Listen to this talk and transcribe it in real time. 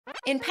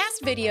In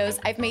past videos,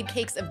 I've made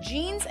cakes of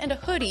jeans and a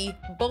hoodie,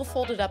 both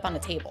folded up on a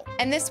table.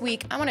 And this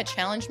week, I want to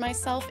challenge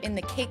myself in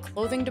the cake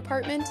clothing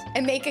department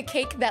and make a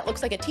cake that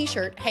looks like a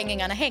t-shirt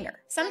hanging on a hanger.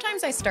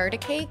 Sometimes I start a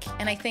cake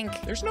and I think,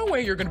 there's no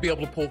way you're gonna be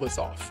able to pull this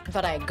off.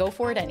 But I go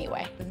for it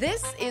anyway.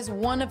 This is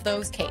one of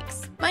those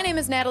cakes. My name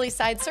is Natalie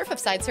Sideserf of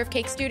Sideserf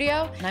Cake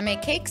Studio, and I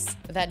make cakes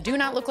that do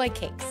not look like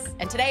cakes.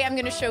 And today I'm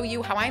gonna show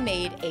you how I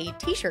made a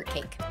t-shirt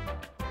cake.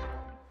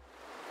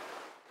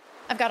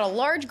 I've got a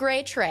large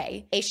gray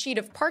tray, a sheet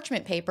of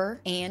parchment paper,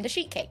 and a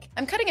sheet cake.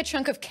 I'm cutting a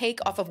chunk of cake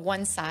off of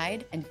one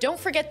side, and don't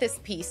forget this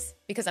piece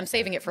because I'm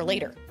saving it for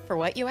later. For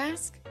what, you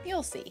ask?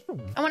 You'll see.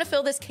 I want to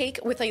fill this cake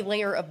with a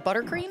layer of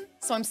buttercream,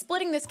 so I'm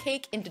splitting this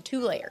cake into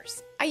 2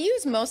 layers. I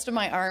use most of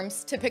my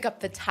arms to pick up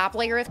the top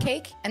layer of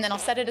cake, and then I'll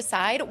set it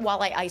aside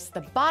while I ice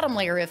the bottom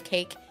layer of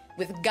cake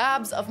with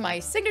gobs of my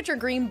signature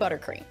green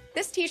buttercream.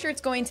 This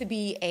t-shirt's going to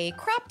be a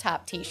crop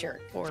top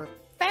t-shirt for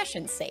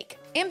fashion's sake,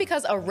 and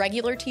because a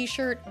regular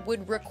t-shirt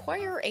would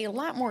require a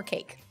lot more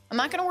cake. I'm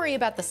not gonna worry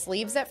about the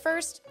sleeves at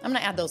first, I'm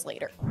gonna add those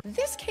later.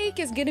 This cake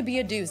is gonna be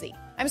a doozy.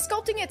 I'm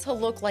sculpting it to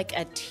look like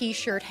a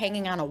t-shirt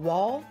hanging on a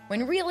wall,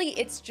 when really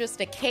it's just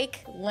a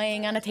cake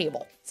laying on a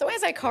table. So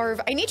as I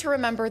carve, I need to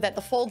remember that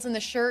the folds in the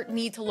shirt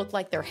need to look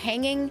like they're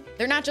hanging,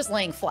 they're not just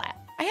laying flat.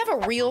 I have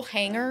a real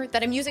hanger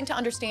that I'm using to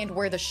understand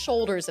where the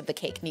shoulders of the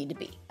cake need to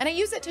be, and I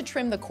use it to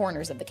trim the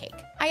corners of the cake.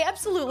 I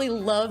absolutely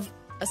love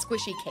a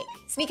squishy cake.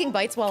 Sneaking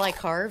bites while I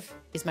carve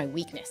is my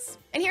weakness.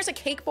 And here's a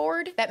cake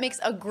board that makes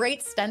a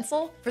great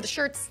stencil for the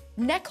shirt's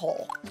neck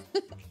hole.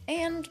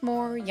 And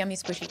more yummy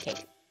squishy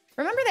cake.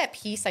 Remember that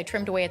piece I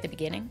trimmed away at the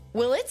beginning?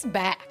 Well, it's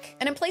back,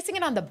 and I'm placing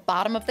it on the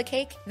bottom of the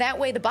cake. That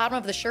way the bottom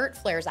of the shirt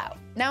flares out.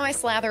 Now I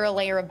slather a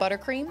layer of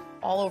buttercream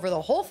all over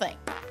the whole thing.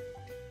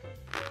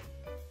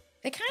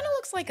 It kind of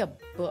looks like a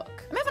book.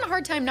 I'm having a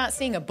hard time not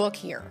seeing a book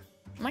here.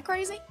 Am I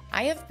crazy?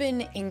 I have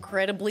been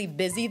incredibly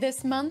busy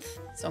this month,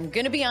 so I'm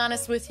gonna be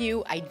honest with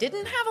you, I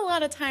didn't have a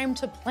lot of time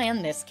to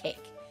plan this cake.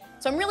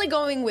 So I'm really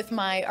going with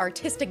my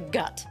artistic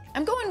gut.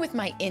 I'm going with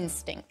my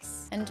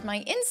instincts, and my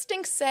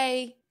instincts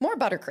say more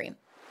buttercream.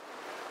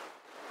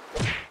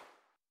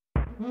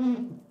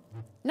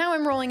 Now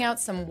I'm rolling out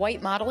some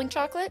white modeling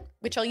chocolate,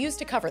 which I'll use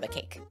to cover the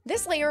cake.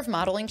 This layer of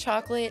modeling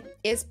chocolate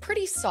is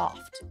pretty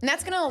soft, and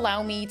that's gonna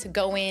allow me to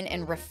go in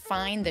and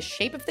refine the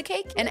shape of the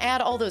cake and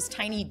add all those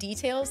tiny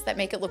details that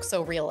make it look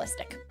so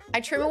realistic. I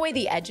trim away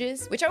the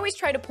edges, which I always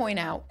try to point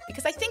out,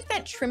 because I think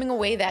that trimming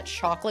away that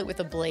chocolate with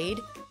a blade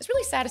is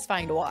really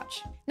satisfying to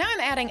watch. Now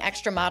I'm adding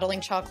extra modeling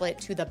chocolate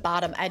to the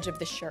bottom edge of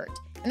the shirt,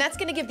 and that's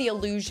gonna give the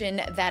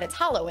illusion that it's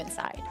hollow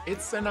inside.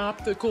 It's an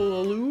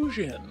optical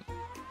illusion.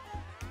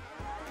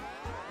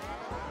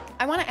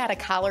 I want to add a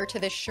collar to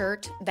this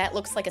shirt that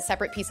looks like a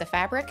separate piece of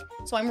fabric,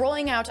 so I'm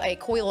rolling out a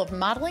coil of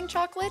modeling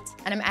chocolate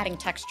and I'm adding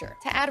texture.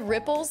 To add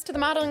ripples to the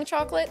modeling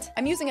chocolate,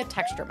 I'm using a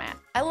texture mat.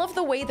 I love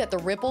the way that the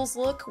ripples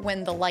look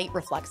when the light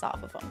reflects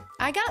off of them.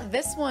 I got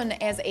this one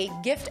as a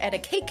gift at a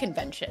cake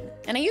convention,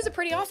 and I use it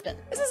pretty often.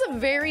 This is a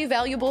very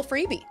valuable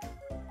freebie.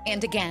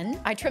 And again,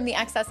 I trim the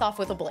excess off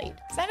with a blade.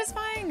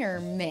 Satisfying or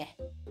meh?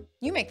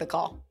 You make the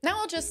call. Now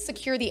I'll just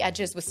secure the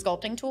edges with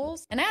sculpting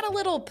tools and add a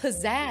little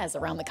pizzazz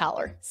around the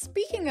collar.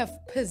 Speaking of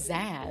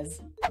pizzazz,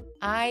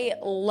 I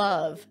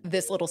love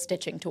this little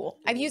stitching tool.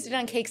 I've used it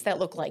on cakes that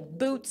look like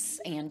boots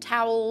and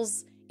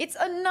towels. It's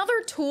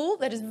another tool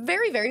that is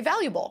very, very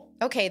valuable.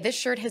 Okay, this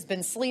shirt has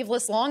been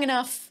sleeveless long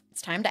enough.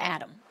 It's time to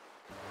add them.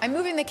 I'm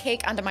moving the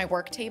cake onto my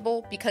work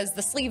table because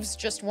the sleeves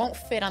just won't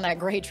fit on that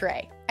gray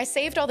tray. I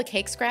saved all the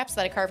cake scraps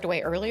that I carved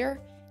away earlier,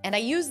 and I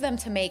use them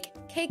to make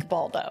cake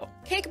ball dough.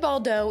 Cake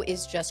ball dough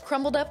is just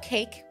crumbled up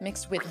cake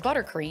mixed with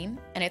buttercream,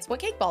 and it's what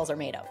cake balls are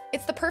made of.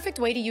 It's the perfect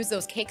way to use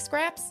those cake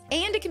scraps,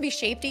 and it can be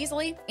shaped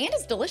easily, and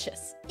it's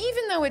delicious,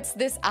 even though it's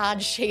this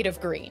odd shade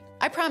of green.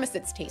 I promise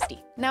it's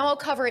tasty. Now I'll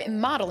cover it in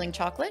modeling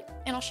chocolate,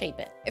 and I'll shape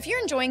it. If you're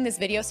enjoying this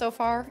video so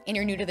far, and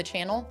you're new to the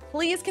channel,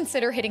 please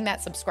consider hitting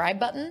that subscribe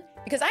button,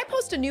 because I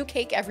post a new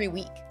cake every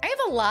week. I have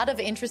a lot of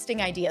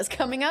interesting ideas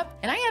coming up,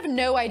 and I have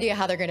no idea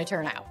how they're gonna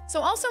turn out. So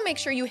also make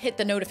sure you hit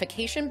the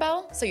notification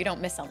bell so you don't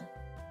miss them.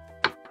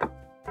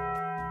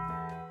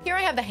 Here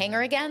I have the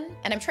hanger again,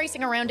 and I'm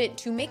tracing around it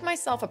to make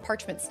myself a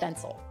parchment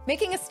stencil.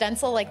 Making a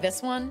stencil like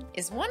this one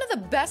is one of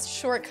the best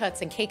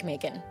shortcuts in cake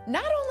making.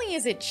 Not only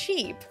is it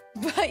cheap,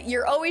 but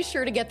you're always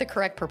sure to get the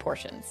correct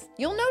proportions.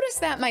 You'll notice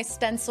that my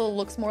stencil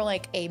looks more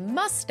like a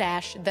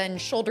mustache than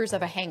shoulders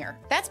of a hanger.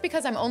 That's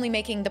because I'm only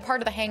making the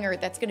part of the hanger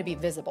that's gonna be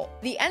visible.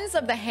 The ends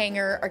of the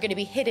hanger are gonna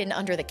be hidden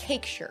under the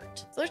cake shirt,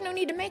 so there's no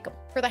need to make them.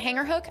 For the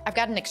hanger hook, I've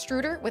got an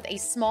extruder with a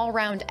small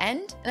round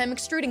end, and I'm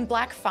extruding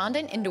black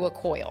fondant into a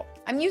coil.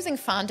 I'm using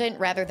fondant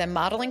rather than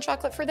modeling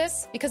chocolate for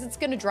this because it's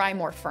gonna dry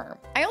more firm.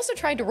 I also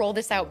tried to roll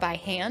this out by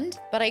hand,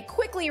 but I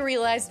quickly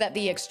realized that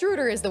the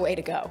extruder is the way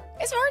to go.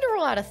 It's hard to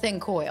roll out a thin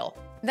coil.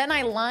 Then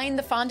I line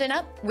the fondant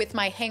up with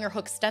my hanger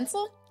hook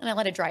stencil and I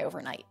let it dry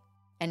overnight.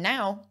 And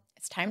now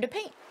it's time to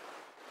paint.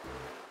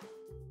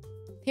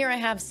 Here I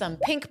have some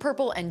pink,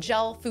 purple, and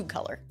gel food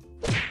color.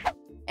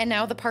 And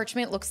now the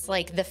parchment looks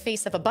like the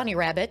face of a bunny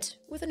rabbit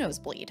with a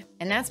nosebleed.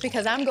 And that's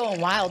because I'm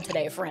going wild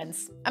today,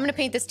 friends. I'm gonna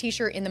paint this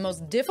t-shirt in the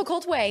most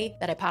difficult way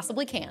that I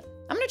possibly can.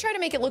 I'm gonna try to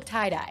make it look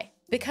tie-dye,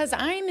 because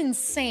I'm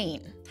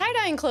insane.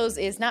 Tie-dyeing clothes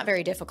is not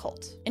very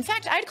difficult. In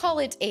fact, I'd call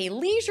it a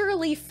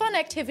leisurely fun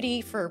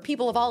activity for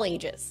people of all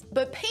ages.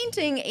 But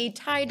painting a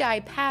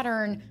tie-dye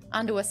pattern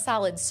onto a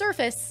solid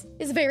surface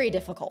is very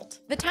difficult.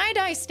 The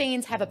tie-dye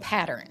stains have a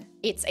pattern.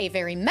 It's a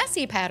very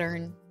messy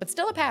pattern, but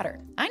still a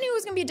pattern. I knew it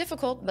was gonna be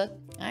difficult, but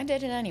I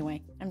did it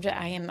anyway. I'm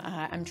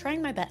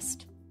trying my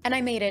best. And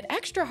I made it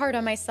extra hard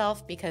on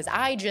myself because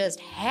I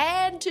just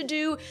had to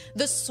do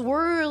the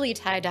swirly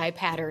tie-dye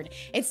pattern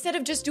instead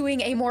of just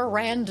doing a more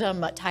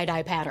random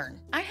tie-dye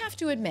pattern. I have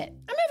to admit,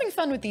 I'm having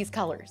fun with these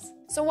colors.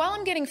 So while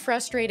I'm getting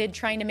frustrated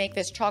trying to make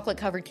this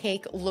chocolate-covered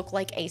cake look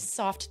like a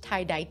soft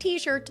tie-dye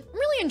t-shirt, I'm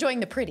really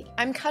enjoying the pretty.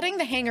 I'm cutting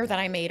the hanger that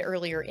I made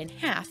earlier in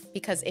half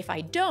because if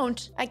I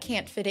don't, I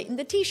can't fit it in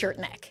the t-shirt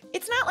neck.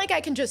 It's not like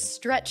I can just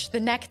stretch the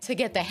neck to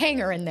get the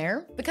hanger in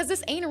there because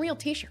this ain't a real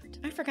t-shirt.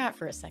 I forgot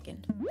for a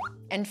second.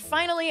 And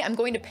finally, I'm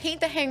going to paint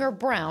the hanger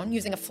brown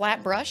using a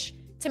flat brush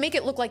to make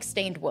it look like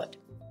stained wood.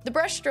 The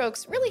brush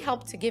strokes really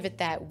help to give it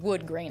that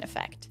wood grain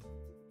effect.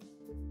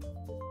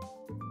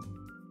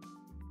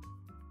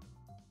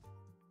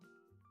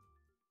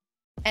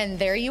 And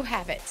there you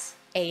have it,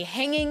 a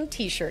hanging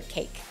t-shirt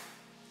cake.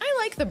 I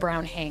like the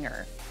brown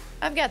hanger.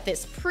 I've got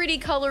this pretty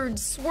colored,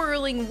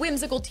 swirling,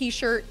 whimsical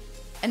t-shirt,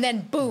 and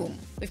then boom,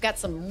 we've got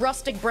some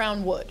rustic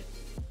brown wood.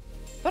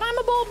 But I'm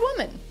a bold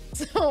woman,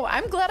 so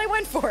I'm glad I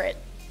went for it.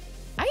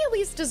 I at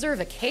least deserve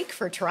a cake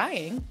for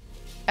trying.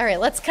 All right,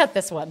 let's cut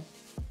this one.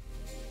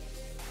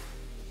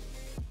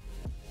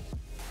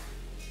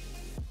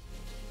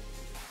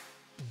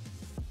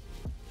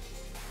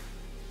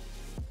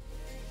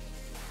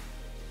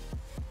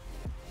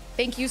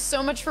 Thank you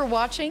so much for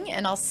watching,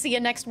 and I'll see you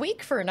next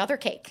week for another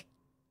cake.